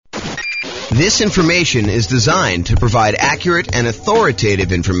This information is designed to provide accurate and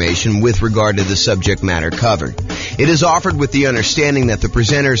authoritative information with regard to the subject matter covered. It is offered with the understanding that the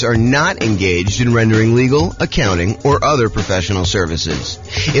presenters are not engaged in rendering legal, accounting, or other professional services.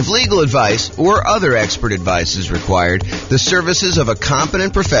 If legal advice or other expert advice is required, the services of a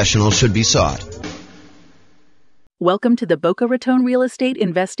competent professional should be sought. Welcome to the Boca Raton Real Estate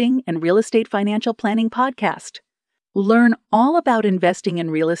Investing and Real Estate Financial Planning Podcast. Learn all about investing in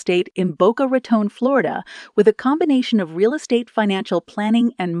real estate in Boca Raton, Florida, with a combination of real estate financial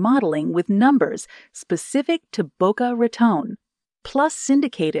planning and modeling with numbers specific to Boca Raton, plus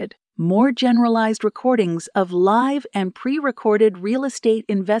syndicated, more generalized recordings of live and pre-recorded real estate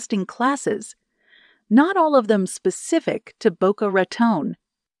investing classes, not all of them specific to Boca Raton.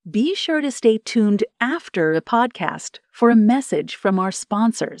 Be sure to stay tuned after the podcast for a message from our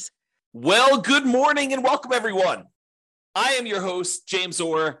sponsors. Well, good morning and welcome, everyone. I am your host, James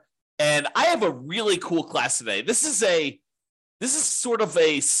Orr, and I have a really cool class today. This is sort of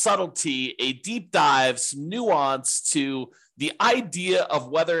a subtlety, a deep dive, some nuance to the idea of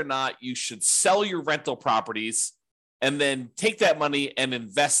whether or not you should sell your rental properties and then take that money and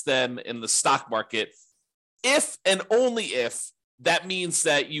invest them in the stock market, if and only if that means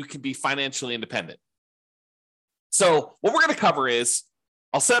that you can be financially independent. So what we're going to cover is,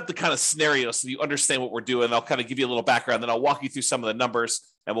 I'll set up the kind of scenario so you understand what we're doing. I'll kind of give you a little background, then I'll walk you through some of the numbers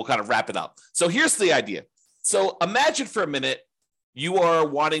and we'll kind of wrap it up. So here's the idea. So imagine for a minute, you are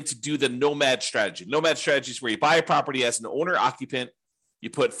wanting to do the nomad strategy. Nomad strategy is where you buy a property as an owner occupant. You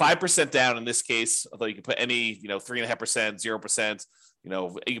put 5% down in this case, although you can put any, 3.5%, 0%,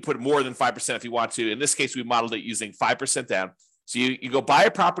 you can put more than 5% if you want to. In this case, we modeled it using 5% down. So you go buy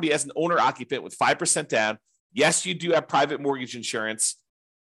a property as an owner occupant with 5% down. Yes, you do have private mortgage insurance,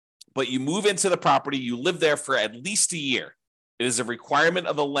 but you move into the property, you live there for at least a year. It is a requirement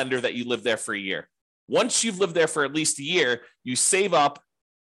of the lender that you live there for a year. Once you've lived there for at least a year, you save up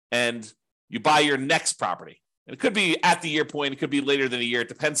and you buy your next property. And it could be at the year point, it could be later than a year. It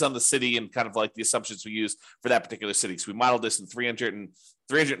depends on the city and kind of like the assumptions we use for that particular city. So we modeled this in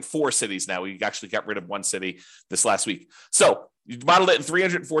 304 cities now. We actually got rid of one city this last week. So you modeled it in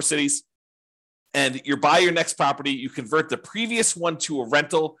 304 cities. And you buy your next property, you convert the previous one to a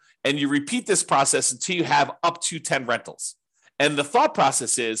rental, and you repeat this process until you have up to 10 rentals. And the thought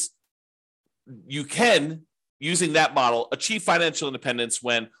process is you can, using that model, achieve financial independence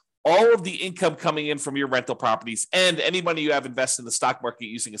when all of the income coming in from your rental properties and any money you have invested in the stock market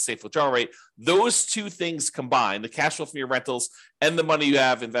using a safe withdrawal rate, those two things combined, the cash flow from your rentals and the money you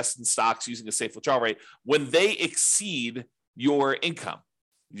have invested in stocks using a safe withdrawal rate, when they exceed your income,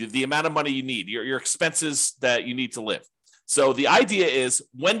 the amount of money you need, your expenses that you need to live. So the idea is,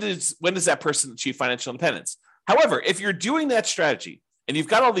 when does that person achieve financial independence? However, if you're doing that strategy and you've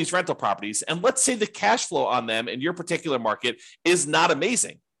got all these rental properties, and let's say the cash flow on them in your particular market is not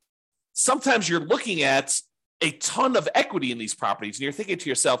amazing, sometimes you're looking at a ton of equity in these properties and you're thinking to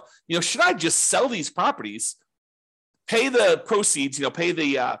yourself, should I just sell these properties, pay the proceeds, pay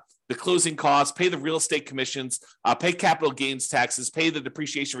the closing costs, pay the real estate commissions, pay capital gains taxes, pay the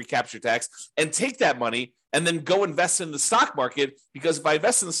depreciation recapture tax, and take that money and then go invest in the stock market? Because if I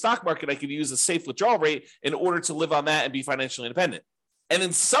invest in the stock market, I can use a safe withdrawal rate in order to live on that and be financially independent. And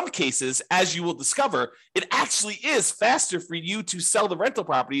in some cases, as you will discover, it actually is faster for you to sell the rental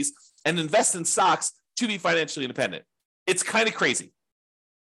properties and invest in stocks to be financially independent. It's kind of crazy.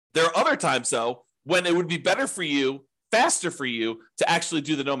 There are other times, though, when it would be better for you, faster for you to actually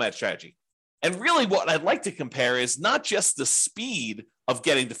do the nomad strategy. And really what I'd like to compare is not just the speed of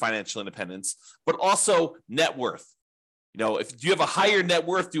getting to financial independence, but also net worth. If you have a higher net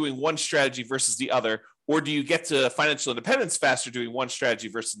worth doing one strategy versus the other, or do you get to financial independence faster doing one strategy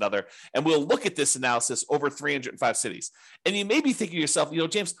versus another? And we'll look at this analysis over 305 cities. And you may be thinking to yourself,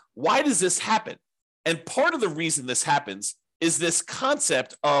 James, why does this happen? And part of the reason this happens is this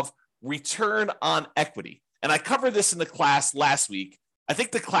concept of return on equity. And I covered this in the class last week. I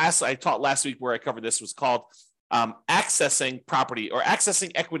think the class I taught last week where I covered this was called Accessing Property or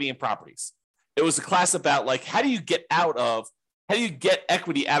Accessing Equity in Properties. It was a class about how do you get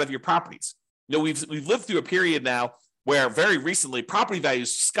equity out of your properties? We've lived through a period now where very recently property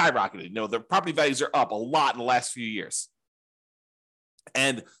values skyrocketed. The property values are up a lot in the last few years.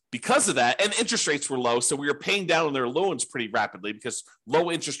 And because of that, and interest rates were low, so we were paying down on their loans pretty rapidly because low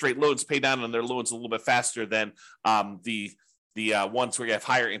interest rate loans pay down on their loans a little bit faster than the ones where you have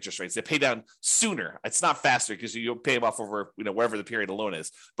higher interest rates. They pay down sooner. It's not faster because you pay them off over wherever the period of loan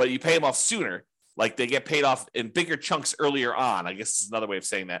is, but you pay them off sooner. Like they get paid off in bigger chunks earlier on. I guess is another way of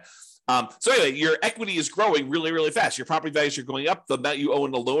saying that. So anyway, your equity is growing really, really fast. Your property values are going up. The amount you owe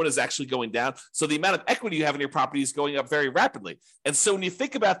in the loan is actually going down. So the amount of equity you have in your property is going up very rapidly. And so when you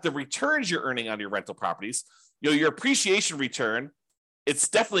think about the returns you're earning on your rental properties, your appreciation return, it's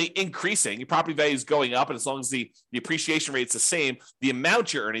definitely increasing. Your property value is going up. And as long as the appreciation rate is the same, the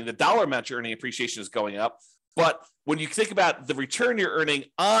amount you're earning, the dollar amount you're earning appreciation is going up. But when you think about the return you're earning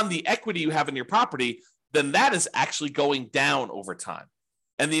on the equity you have in your property, then that is actually going down over time.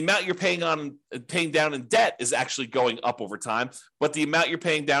 And the amount you're paying down in debt is actually going up over time. But the amount you're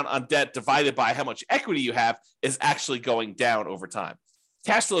paying down on debt divided by how much equity you have is actually going down over time.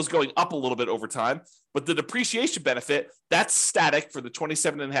 Cash flow is going up a little bit over time, but the depreciation benefit, that's static for the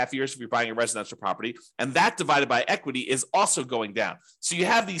 27 and a half years if you're buying a residential property. And that divided by equity is also going down. So you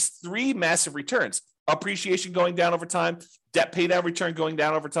have these three massive returns: appreciation going down over time, debt pay down return going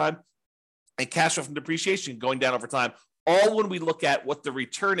down over time, and cash flow from depreciation going down over time, all when we look at what the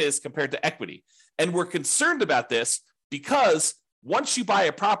return is compared to equity. And we're concerned about this because once you buy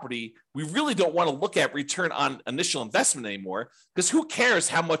a property, we really don't want to look at return on initial investment anymore, because who cares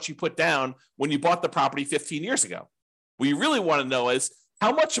how much you put down when you bought the property 15 years ago? What you really want to know is,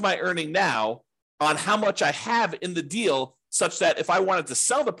 how much am I earning now on how much I have in the deal, such that if I wanted to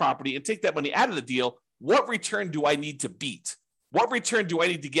sell the property and take that money out of the deal, what return do I need to beat? What return do I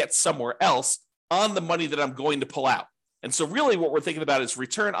need to get somewhere else on the money that I'm going to pull out? And so really what we're thinking about is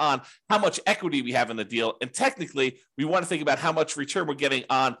return on how much equity we have in the deal. And technically, we want to think about how much return we're getting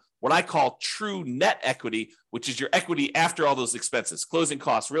on what I call true net equity, which is your equity after all those expenses: closing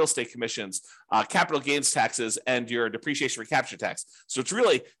costs, real estate commissions, capital gains taxes, and your depreciation recapture tax. So it's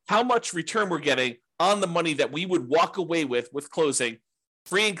really how much return we're getting on the money that we would walk away with closing,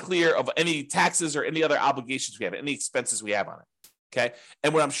 free and clear of any taxes or any other obligations we have, any expenses we have on it. Okay.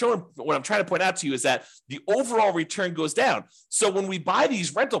 And what I'm trying to point out to you is that the overall return goes down. So when we buy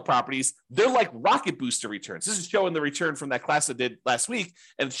these rental properties, they're like rocket booster returns. This is showing the return from that class I did last week,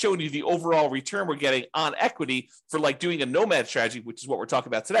 and it's showing you the overall return we're getting on equity for like doing a nomad strategy, which is what we're talking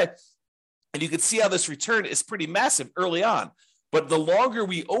about today. And you can see how this return is pretty massive early on. But the longer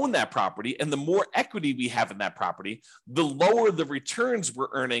we own that property and the more equity we have in that property, the lower the returns we're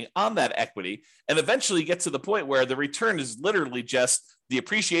earning on that equity, and eventually get to the point where the return is literally just the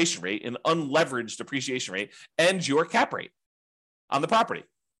appreciation rate, an unleveraged appreciation rate, and your cap rate on the property.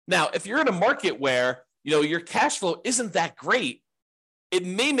 Now, if you're in a market where your cash flow isn't that great, it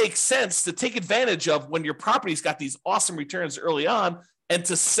may make sense to take advantage of when your property's got these awesome returns early on and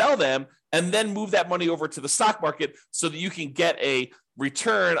to sell them and then move that money over to the stock market so that you can get a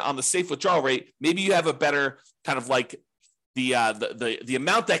return on the safe withdrawal rate. Maybe you have a better kind of like the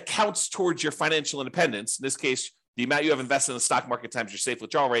amount that counts towards your financial independence. In this case, the amount you have invested in the stock market times your safe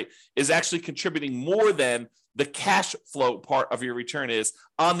withdrawal rate is actually contributing more than the cash flow part of your return is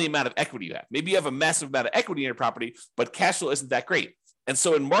on the amount of equity you have. Maybe you have a massive amount of equity in your property, but cash flow isn't that great. And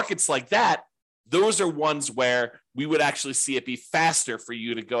so in markets like that, those are ones where we would actually see it be faster for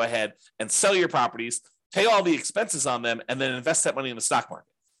you to go ahead and sell your properties, pay all the expenses on them, and then invest that money in the stock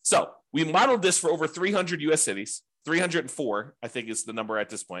market. So we modeled this for over 300 U.S. cities. 304, I think, is the number at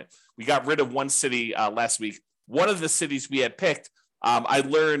this point. We got rid of one city last week. One of the cities we had picked, I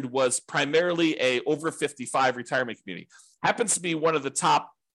learned, was primarily a over 55 retirement community. Happens to be one of the top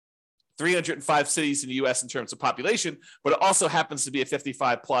 305 cities in the U.S. in terms of population, but it also happens to be a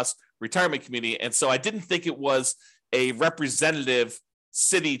 55 plus retirement community. And so I didn't think it was a representative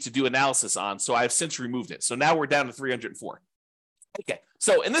city to do analysis on. So I've since removed it. So now we're down to 304. Okay.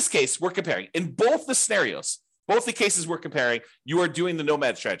 So in this case, we're comparing in both the scenarios, both the cases we're comparing, you are doing the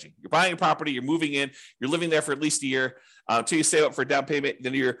nomad strategy. You're buying a property, you're moving in, you're living there for at least a year until you save up for a down payment.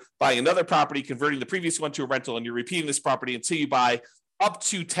 Then you're buying another property, converting the previous one to a rental, and you're repeating this property until you buy up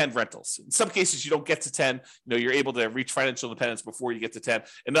to 10 rentals. In some cases, you don't get to 10. You're able to reach financial independence before you get to 10.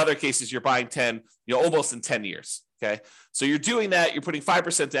 In other cases, you're buying 10, almost in 10 years. Okay. So you're doing that. You're putting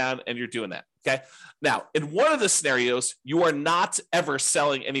 5% down and you're doing that. Okay. Now, in one of the scenarios, you are not ever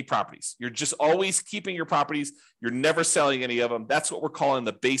selling any properties. You're just always keeping your properties. You're never selling any of them. That's what we're calling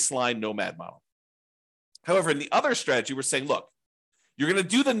the baseline nomad model. However, in the other strategy, we're saying, look, you're going to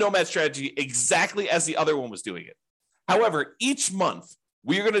do the nomad strategy exactly as the other one was doing it. However, each month,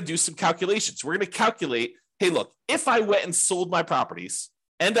 we're going to do some calculations. We're going to calculate, hey, look, if I went and sold my properties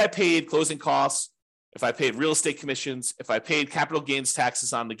and I paid closing costs, if I paid real estate commissions, if I paid capital gains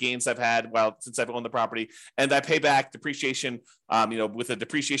taxes on the gains I've had since I've owned the property, and I pay back depreciation, with a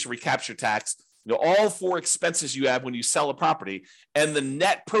depreciation recapture tax, all 4 expenses you have when you sell a property, and the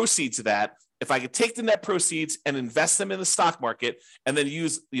net proceeds of that if I could take the net proceeds and invest them in the stock market and then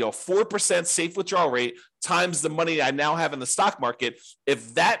use 4% safe withdrawal rate times the money I now have in the stock market,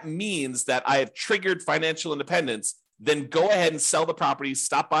 if that means that I have triggered financial independence, then go ahead and sell the properties,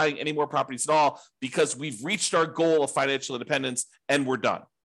 stop buying any more properties at all, because we've reached our goal of financial independence and we're done.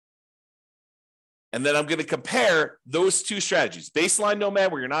 And then I'm going to compare those two strategies, baseline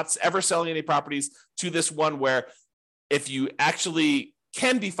Nomad, where you're not ever selling any properties, to this one where if you actually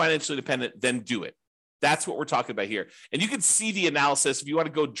can be financially independent, then do it. That's what we're talking about here. And you can see the analysis if you want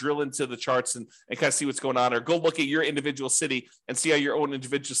to go drill into the charts and kind of see what's going on, or go look at your individual city and see how your own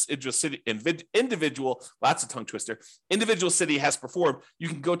individual lots of tongue twister, individual city has performed. You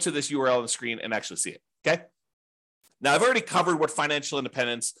can go to this URL on the screen and actually see it. Okay. Now, I've already covered what financial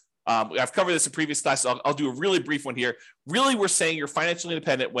independence. I've covered this in previous classes. I'll do a really brief one here. Really, we're saying you're financially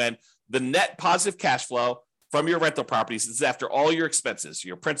independent when the net positive cash flow from your rental properties is after all your expenses,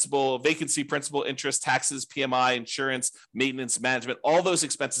 your principal, vacancy, principal, interest, taxes, PMI, insurance, maintenance, management, all those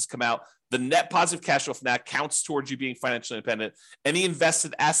expenses come out. The net positive cash flow from that counts towards you being financially independent. Any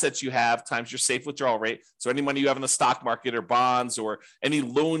invested assets you have times your safe withdrawal rate. So any money you have in the stock market or bonds, or any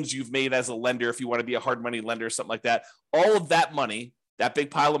loans you've made as a lender, if you want to be a hard money lender or something like that, all of that money, that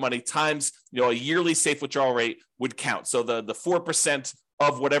big pile of money times a yearly safe withdrawal rate would count. So the 4%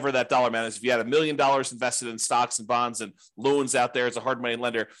 of whatever that dollar amount is, if you had $1 million invested in stocks and bonds and loans out there as a hard money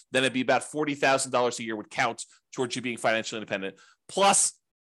lender, then it'd be about $40,000 a year would count towards you being financially independent, plus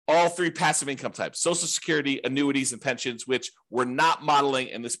all three passive income types: Social Security, annuities, and pensions, which we're not modeling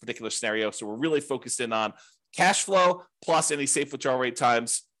in this particular scenario. So we're really focused in on cash flow plus any safe withdrawal rate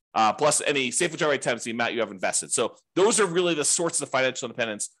times, the amount you have invested. So those are really the sorts of financial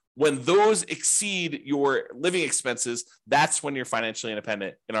independence. When those exceed your living expenses, that's when you're financially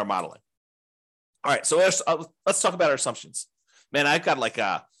independent in our modeling. All right, so let's talk about our assumptions. Man, I've got like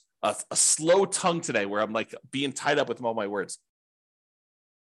a slow tongue today where I'm like being tied up with all my words.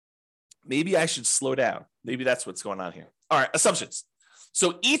 Maybe I should slow down. Maybe that's what's going on here. All right, assumptions.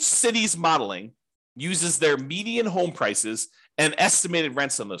 So each city's modeling uses their median home prices and estimated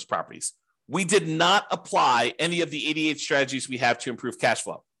rents on those properties. We did not apply any of the 88 strategies we have to improve cash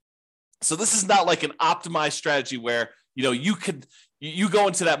flow. So this is not like an optimized strategy where you go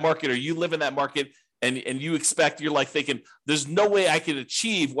into that market, or you live in that market, and you're like thinking, there's no way I can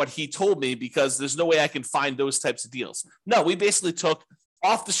achieve what he told me because there's no way I can find those types of deals. No, we basically took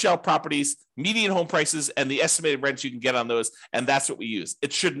off-the-shelf properties, median home prices, and the estimated rents you can get on those, and that's what we use.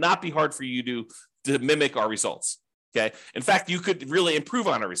 It should not be hard for you to mimic our results. Okay. In fact, you could really improve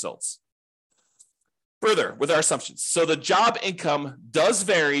on our results. Further, with our assumptions. So the job income does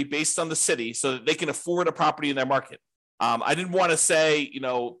vary based on the city so that they can afford a property in their market. I didn't want to say,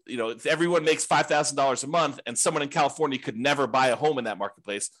 if everyone makes $5,000 a month and someone in California could never buy a home in that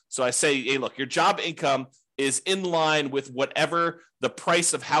marketplace. So I say, hey, look, your job income is in line with whatever the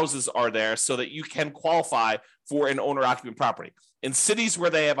price of houses are there so that you can qualify for an owner-occupant property. In cities where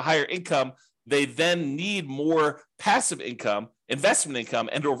they have a higher income, they then need more passive income, investment income,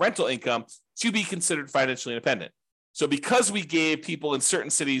 and or rental income to be considered financially independent. So because we gave people in certain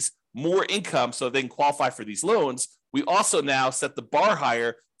cities more income so they can qualify for these loans, we also now set the bar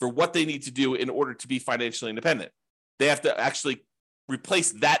higher for what they need to do in order to be financially independent. They have to actually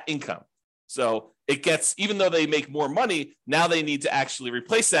replace that income. So it gets, even though they make more money, now they need to actually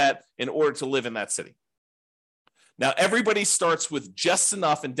replace that in order to live in that city. Now, everybody starts with just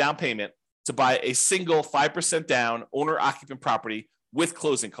enough in down payment to buy a single 5% down owner-occupant property with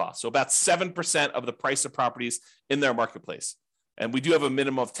closing costs. So about 7% of the price of properties in their marketplace. And we do have a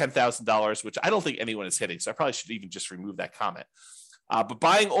minimum of $10,000, which I don't think anyone is hitting. So I probably should even just remove that comment. But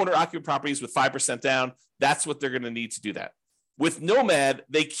buying owner-occupant properties with 5% down, that's what they're going to need to do that. With Nomad,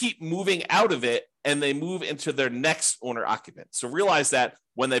 they keep moving out of it and they move into their next owner-occupant. So realize that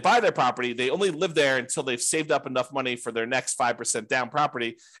when they buy their property, they only live there until they've saved up enough money for their next 5% down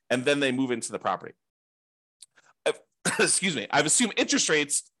property, and then they move into the property. Excuse me. I've assumed interest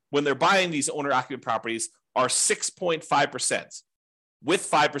rates when they're buying these owner-occupant properties are 6.5% with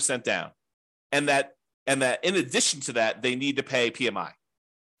 5% down. And that in addition to that, they need to pay PMI,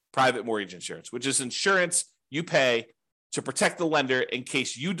 private mortgage insurance, which is insurance you pay to protect the lender in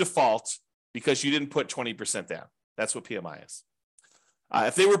case you default because you didn't put 20% down. That's what PMI is.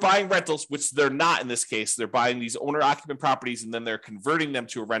 If they were buying rentals, which they're not in this case, they're buying these owner-occupant properties and then they're converting them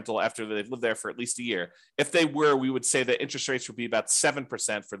to a rental after they've lived there for at least a year. If they were, we would say that interest rates would be about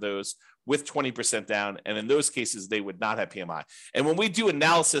 7% for those with 20% down. And in those cases, they would not have PMI. And when we do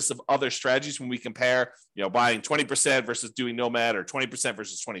analysis of other strategies, when we compare, buying 20% versus doing Nomad, or 20%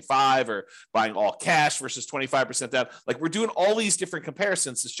 versus 25, or buying all cash versus 25% down, like we're doing all these different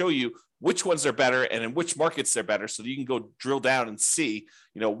comparisons to show you which ones are better and in which markets they're better, so that you can go drill down and see,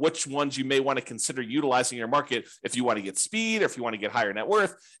 which ones you may want to consider utilizing in your market if you want to get speed or if you want to get higher net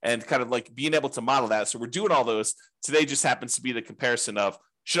worth, and kind of like being able to model that. So we're doing all those. Today just happens to be the comparison of,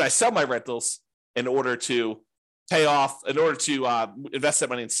 should I sell my rentals in order to invest that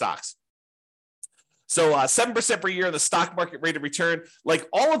money in stocks? So 7% per year in the stock market rate of return, like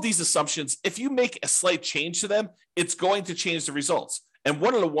all of these assumptions, if you make a slight change to them, it's going to change the results. And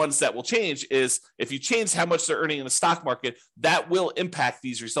one of the ones that will change is if you change how much they're earning in the stock market, that will impact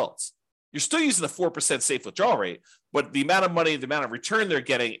these results. You're still using the 4% safe withdrawal rate, but the amount of money, the amount of return they're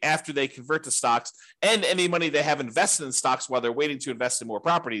getting after they convert to stocks, and any money they have invested in stocks while they're waiting to invest in more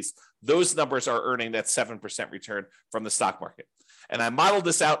properties, those numbers are earning that 7% return from the stock market. And I modeled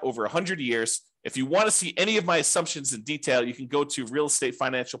this out over 100 years. If you want to see any of my assumptions in detail, you can go to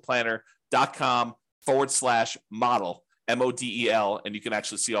realestatefinancialplanner.com/model, MODEL, and you can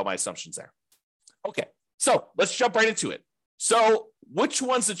actually see all my assumptions there. Okay, so let's jump right into it. So which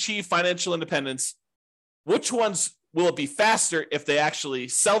ones achieve financial independence? Which ones will it be faster if they actually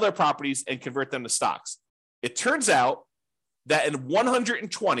sell their properties and convert them to stocks? It turns out that in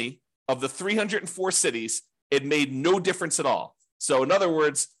 120 of the 304 cities, it made no difference at all. So in other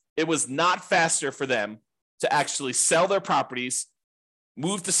words, it was not faster for them to actually sell their properties,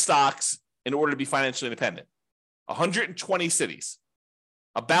 move to stocks in order to be financially independent. 120 cities,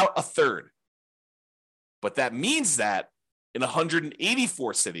 about a third. But that means that in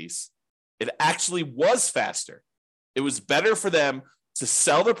 184 cities, it actually was faster. It was better for them to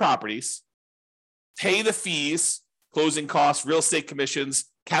sell their properties, pay the fees, closing costs, real estate commissions,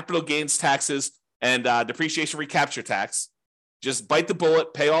 capital gains taxes, and depreciation recapture tax. Just bite the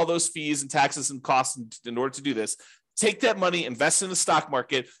bullet, pay all those fees and taxes and costs in order to do this. Take that money, invest in the stock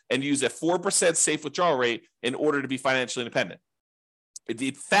market, and use a 4% safe withdrawal rate in order to be financially independent. It'd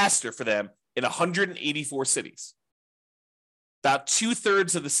be faster for them in 184 cities. About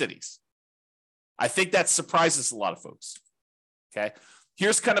 2/3 of the cities. I think that surprises a lot of folks. Okay.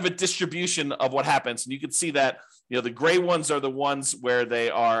 Here's kind of a distribution of what happens. And you can see that, the gray ones are the ones where they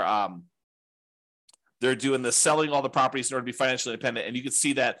are, they're doing the selling all the properties in order to be financially independent. And you can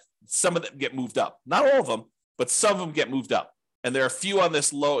see that some of them get moved up. Not all of them, but some of them get moved up. And there are a few on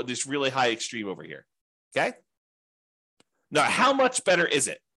this really high extreme over here. Okay. Now, how much better is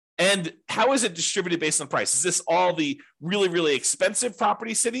it? And how is it distributed based on price? Is this all the really, really expensive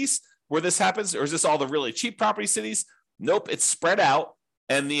property cities where this happens? Or is this all the really cheap property cities? Nope, it's spread out.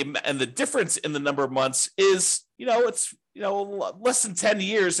 And the difference in the number of months is, it's less than 10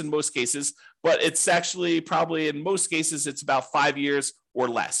 years in most cases, but it's actually probably in most cases, it's about 5 years or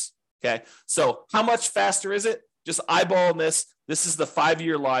less. Okay. So how much faster is it? Just eyeballing this. This is the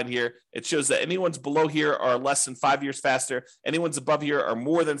 5-year line here. It shows that anyone's below here are less than 5 years faster. Anyone's above here are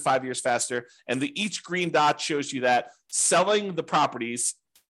more than 5 years faster. And each green dot shows you that selling the properties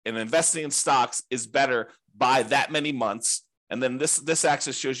and investing in stocks is better by that many months. And then this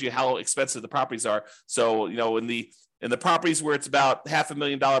axis shows you how expensive the properties are. So, in the properties where it's about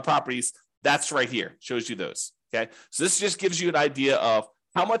 $500,000 properties, that's right here, shows you those. Okay. So this just gives you an idea of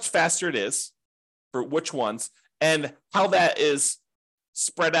how much faster it is for which ones and how that is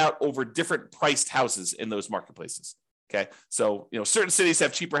spread out over different priced houses in those marketplaces. Okay. So, certain cities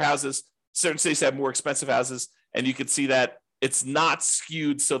have cheaper houses, certain cities have more expensive houses, and you can see that it's not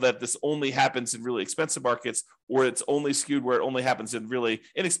skewed so that this only happens in really expensive markets, or it's only skewed where it only happens in really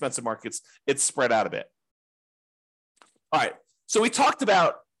inexpensive markets. It's spread out a bit. All right. So we talked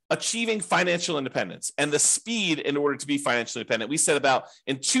about achieving financial independence and the speed in order to be financially independent. We said about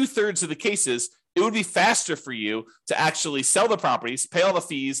in 2/3 of the cases, it would be faster for you to actually sell the properties, pay all the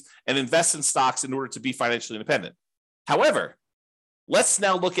fees, and invest in stocks in order to be financially independent. However, let's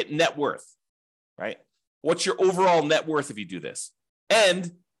now look at net worth, right? What's your overall net worth if you do this?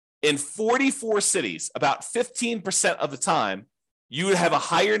 And in 44 cities, about 15% of the time, you would have a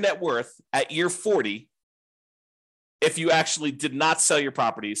higher net worth at year 40 if you actually did not sell your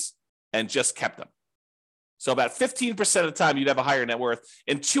properties and just kept them. So about 15% of the time, you'd have a higher net worth.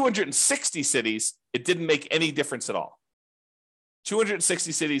 In 260 cities, it didn't make any difference at all.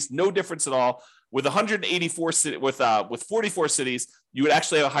 260 cities, no difference at all. With 184 with 44 cities, you would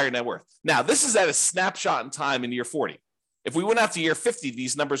actually have a higher net worth. Now, this is at a snapshot in time in year 40. If we went out to year 50,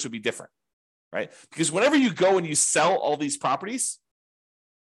 these numbers would be different, right? Because whenever you go and you sell all these properties,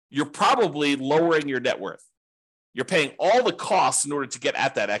 you're probably lowering your net worth. You're paying all the costs in order to get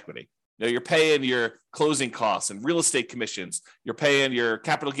at that equity. You're paying your closing costs and real estate commissions. You're paying your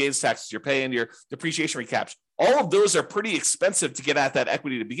capital gains taxes. You're paying your depreciation recaps. All of those are pretty expensive to get at that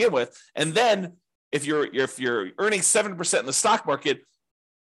equity to begin with. And then if you're earning 7% in the stock market,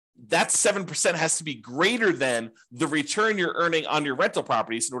 that 7% has to be greater than the return you're earning on your rental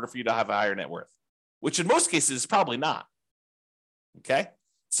properties in order for you to have a higher net worth, which in most cases is probably not. Okay.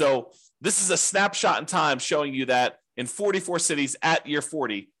 So this is a snapshot in time showing you that in 44 cities at year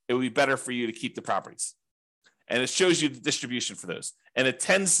 40, it would be better for you to keep the properties. And it shows you the distribution for those. And it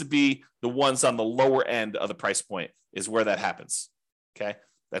tends to be the ones on the lower end of the price point is where that happens. Okay.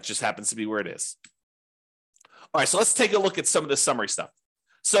 That just happens to be where it is. All right. So let's take a look at some of the summary stuff.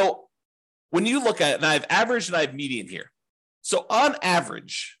 So when you look at it, and I have average and I have median here. So on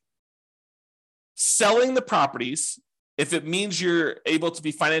average, selling the properties, if it means you're able to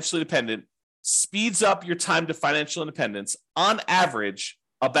be financially independent, speeds up your time to financial independence on average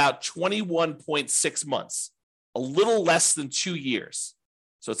about 21.6 months, a little less than 2 years.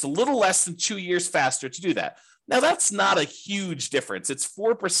 So it's a little less than 2 years faster to do that. Now, that's not a huge difference. It's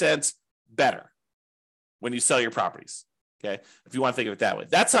 4% better when you sell your properties, okay? If you want to think of it that way.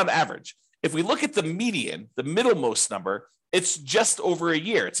 That's on average. If we look at the median, the middlemost number, it's just over a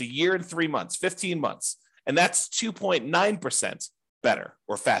year. It's a year and 3 months, 15 months. And that's 2.9% better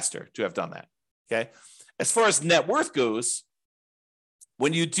or faster to have done that, okay? As far as net worth goes,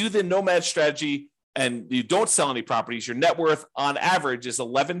 when you do the Nomad strategy and you don't sell any properties, your net worth on average is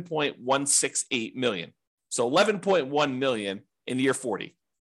 $11.168 million. So $11.1 million in year 40.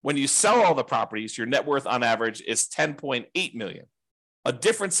 When you sell all the properties, your net worth on average is $10.8 million, a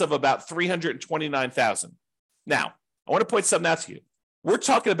difference of about $329,000. Now, I want to point something out to you. We're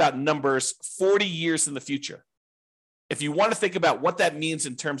talking about numbers 40 years in the future. If you want to think about what that means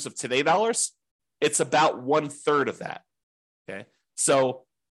in terms of today dollars, it's about 1/3 of that. Okay. So,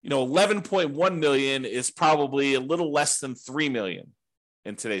 11.1 million is probably a little less than 3 million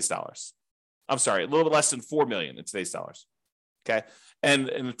in today's dollars. I'm sorry, a little bit less than 4 million in today's dollars. Okay. And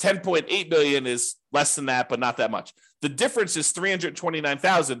 10.8 million is less than that, but not that much. The difference is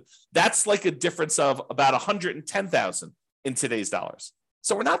 329,000. That's like a difference of about 110,000 in today's dollars.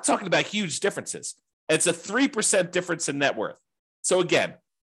 So we're not talking about huge differences. It's a 3% difference in net worth. So again,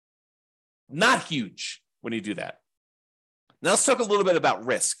 not huge when you do that. Now let's talk a little bit about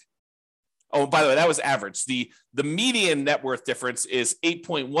risk. Oh, by the way, that was average. The median net worth difference is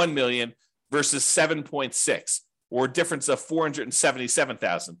 8.1 million versus 7.6, or a difference of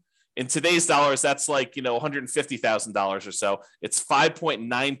 477,000. In today's dollars, that's like, $150,000 or so. It's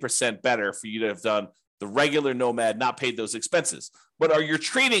 5.9% better for you to have done the regular Nomad, not paid those expenses. But you're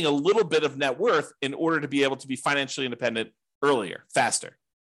trading a little bit of net worth in order to be able to be financially independent earlier, faster.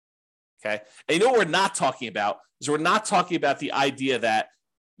 Okay. And what we're not talking about is we're not talking about the idea that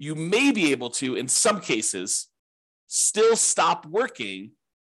you may be able to, in some cases, still stop working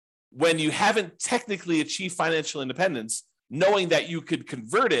when you haven't technically achieved financial independence, knowing that you could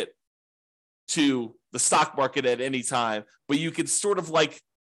convert it to the stock market at any time, but you could sort of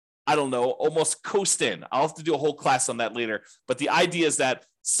almost coast in. I'll have to do a whole class on that later. But the idea is that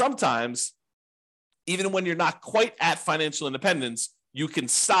sometimes, even when you're not quite at financial independence, you can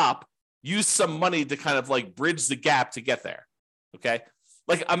stop, use some money to kind of bridge the gap to get there. Okay.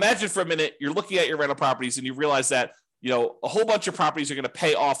 Imagine for a minute, you're looking at your rental properties and you realize that, a whole bunch of properties are going to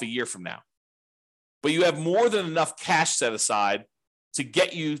pay off a year from now, but you have more than enough cash set aside to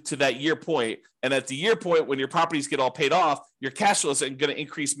get you to that year point. And at the year point, when your properties get all paid off, your cash flows are going to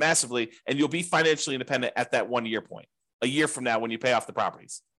increase massively and you'll be financially independent at that 1 year point, a year from now when you pay off the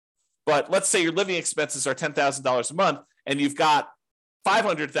properties. But let's say your living expenses are $10,000 a month and you've got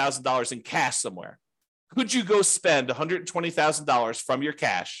 $500,000 in cash somewhere. Could you go spend $120,000 from your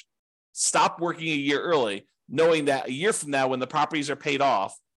cash, stop working a year early, knowing that a year from now when the properties are paid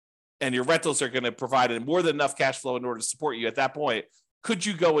off and your rentals are going to provide more than enough cash flow in order to support you at that point, could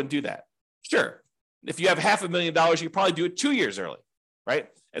you go and do that? Sure. If you have $500,000, you could probably do it 2 years early, right?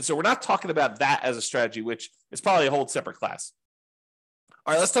 And so we're not talking about that as a strategy, which is probably a whole separate class.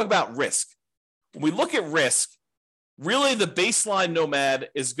 All right, let's talk about risk. When we look at risk, really the baseline Nomad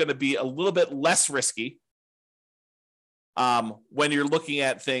is going to be a little bit less risky when you're looking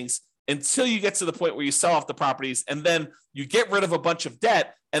at things until you get to the point where you sell off the properties and then you get rid of a bunch of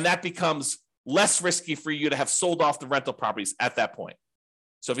debt, and that becomes less risky for you to have sold off the rental properties at that point.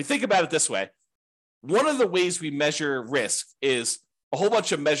 So if you think about it this way, one of the ways we measure risk is a whole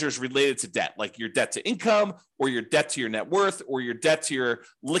bunch of measures related to debt, like your debt to income or your debt to your net worth or your debt to your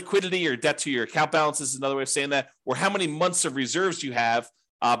liquidity or debt to your account balance is another way of saying that, or how many months of reserves you have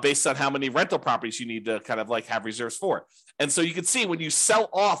based on how many rental properties you need to kind of have reserves for. And so you can see when you sell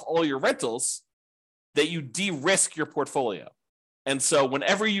off all your rentals that you de-risk your portfolio. And so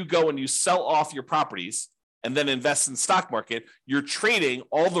whenever you go and you sell off your properties, and then invest in the stock market, you're trading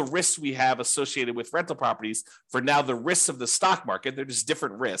all the risks we have associated with rental properties for now the risks of the stock market. They're just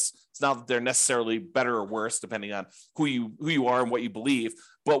different risks. It's not that they're necessarily better or worse, depending on who you are and what you believe.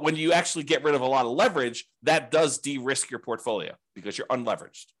 But when you actually get rid of a lot of leverage, that does de-risk your portfolio because you're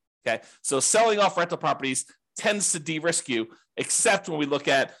unleveraged. Okay. So selling off rental properties tends to de-risk you, except when we look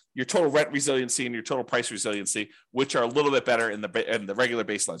at your total rent resiliency and your total price resiliency, which are a little bit better in the regular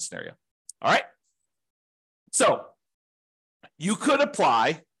baseline scenario. All right. So you could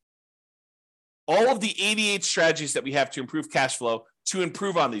apply all of the 88 strategies that we have to improve cash flow to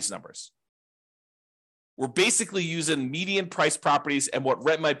improve on these numbers. We're basically using median price properties and what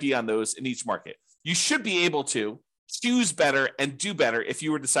rent might be on those in each market. You should be able to choose better and do better if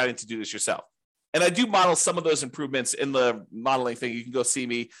you were deciding to do this yourself. And I do model some of those improvements in the modeling thing. You can go see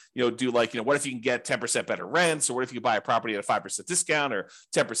me, do like, what if you can get 10% better rents, or what if you buy a property at a 5% discount or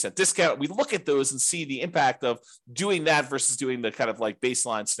 10% discount? We look at those and see the impact of doing that versus doing the kind of like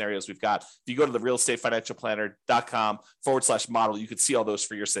baseline scenarios we've got. If you go to the realestatefinancialplanner.com/model, you can see all those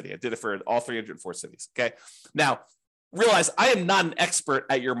for your city. I did it for all 304 cities. Okay. Now, realize I am not an expert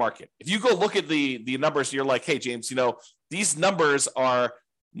at your market. If you go look at the numbers, you're like, hey, James, these numbers are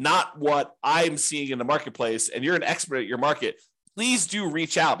not what I'm seeing in the marketplace, and you're an expert at your market, please do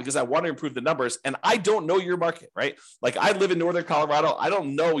reach out because I want to improve the numbers. And I don't know your market, right? Like I live in Northern Colorado. I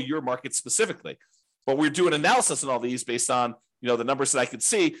don't know your market specifically, but we're doing analysis on all these based on, the numbers that I could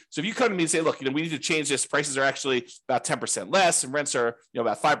see. So if you come to me and say, look, we need to change this. Prices are actually about 10% less and rents are,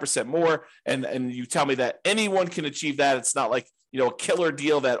 about 5% more. And you tell me that anyone can achieve that. It's not like, a killer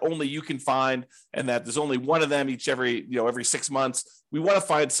deal that only you can find and that there's only one of them every 6 months. We want to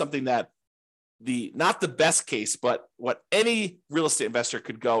find something that not the best case, but what any real estate investor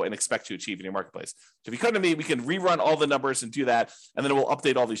could go and expect to achieve in your marketplace. So if you come to me, we can rerun all the numbers and do that. And then we'll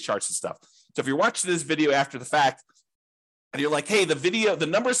update all these charts and stuff. So if you're watching this video after the fact, and you're like, hey, the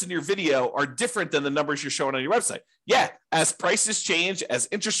numbers in your video are different than the numbers you're showing on your website. Yeah, as prices change, as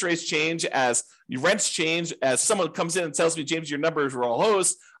interest rates change, as your rents change, as someone comes in and tells me, James, your numbers were all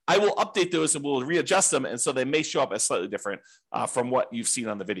hosed, I will update those and we'll readjust them. And so they may show up as slightly different from what you've seen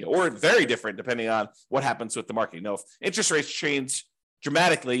on the video, or very different depending on what happens with the market. If interest rates change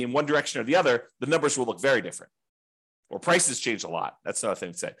dramatically in one direction or the other, the numbers will look very different. Or prices change a lot. That's another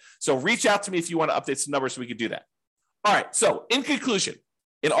thing to say. So reach out to me if you want to update some numbers so we can do that. All right. So in conclusion,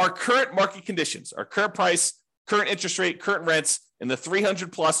 in our current market conditions, our current price, current interest rate, current rents in the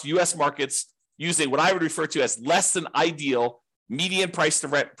 300 plus US markets, using what I would refer to as less than ideal median price to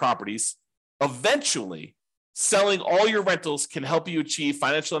rent properties, eventually selling all your rentals can help you achieve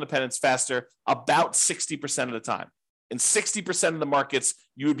financial independence faster about 60% of the time. In 60% of the markets,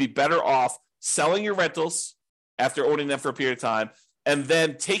 you would be better off selling your rentals after owning them for a period of time, and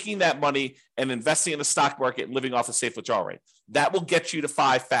then taking that money and investing in the stock market and living off a safe withdrawal rate. That will get you to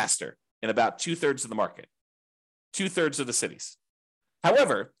 5 faster in about 2/3 of the market, 2/3 of the cities.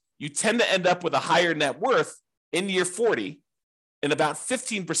 However, you tend to end up with a higher net worth in year 40 in about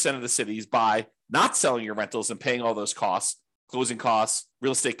 15% of the cities by not selling your rentals and paying all those costs, closing costs,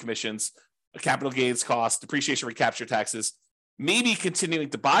 real estate commissions, capital gains costs, depreciation recapture taxes, maybe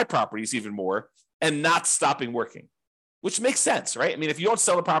continuing to buy properties even more and not stopping working. Which makes sense, right? I mean, if you don't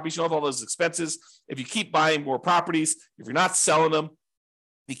sell the properties, you don't have all those expenses. If you keep buying more properties, if you're not selling them,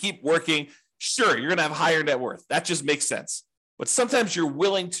 you keep working, sure, you're going to have higher net worth. That just makes sense. But sometimes you're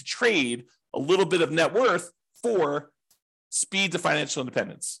willing to trade a little bit of net worth for speed to financial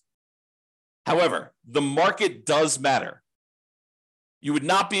independence. However, the market does matter. You would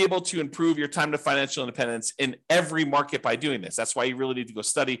not be able to improve your time to financial independence in every market by doing this. That's why you really need to go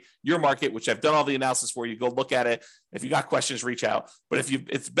study your market, which I've done all the analysis for you. Go look at it. If you got questions, reach out. But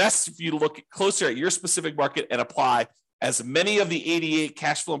it's best if you look closer at your specific market and apply as many of the 88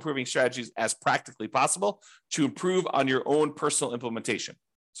 cash flow improving strategies as practically possible to improve on your own personal implementation.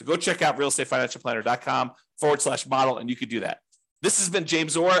 So go check out realestatefinancialplanner.com/model, and you could do that. This has been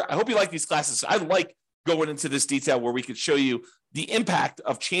James Orr. I hope you like these classes. I like going into this detail where we could show you the impact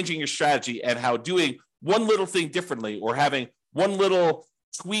of changing your strategy and how doing one little thing differently or having one little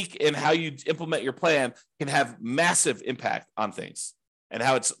tweak in how you implement your plan can have massive impact on things, and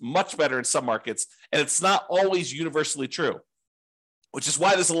how it's much better in some markets. And it's not always universally true, which is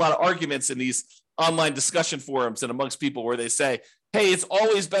why there's a lot of arguments in these online discussion forums and amongst people where they say, hey, it's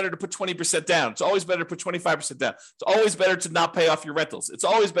always better to put 20% down. It's always better to put 25% down. It's always better to not pay off your rentals. It's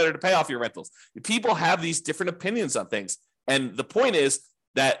always better to pay off your rentals. People have these different opinions on things. And the point is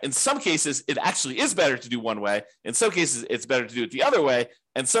that in some cases, it actually is better to do one way. In some cases, it's better to do it the other way.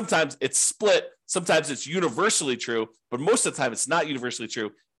 And sometimes it's split. Sometimes it's universally true, but most of the time it's not universally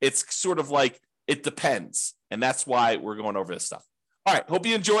true. It's sort of like It depends. And that's why we're going over this stuff. All right. Hope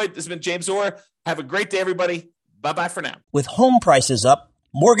you enjoyed. This has been James Orr. Have a great day, everybody. Bye-bye for now. With home prices up,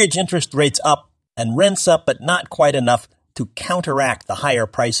 mortgage interest rates up, and rents up but not quite enough to counteract the higher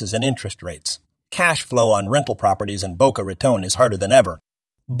prices and interest rates, cash flow on rental properties in Boca Raton is harder than ever.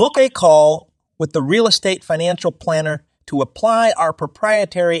 Book a call with the Real Estate Financial Planner to apply our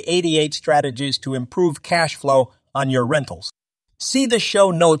proprietary 88 strategies to improve cash flow on your rentals. See the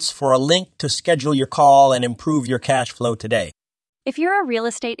show notes for a link to schedule your call and improve your cash flow today. If you're a real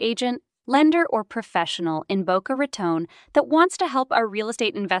estate agent, lender, or professional in Boca Raton that wants to help our real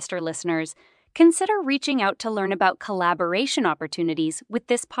estate investor listeners, consider reaching out to learn about collaboration opportunities with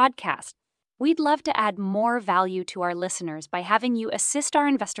this podcast. We'd love to add more value to our listeners by having you assist our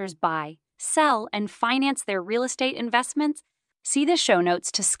investors buy, sell, and finance their real estate investments. See the show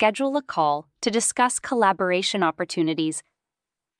notes to schedule a call to discuss collaboration opportunities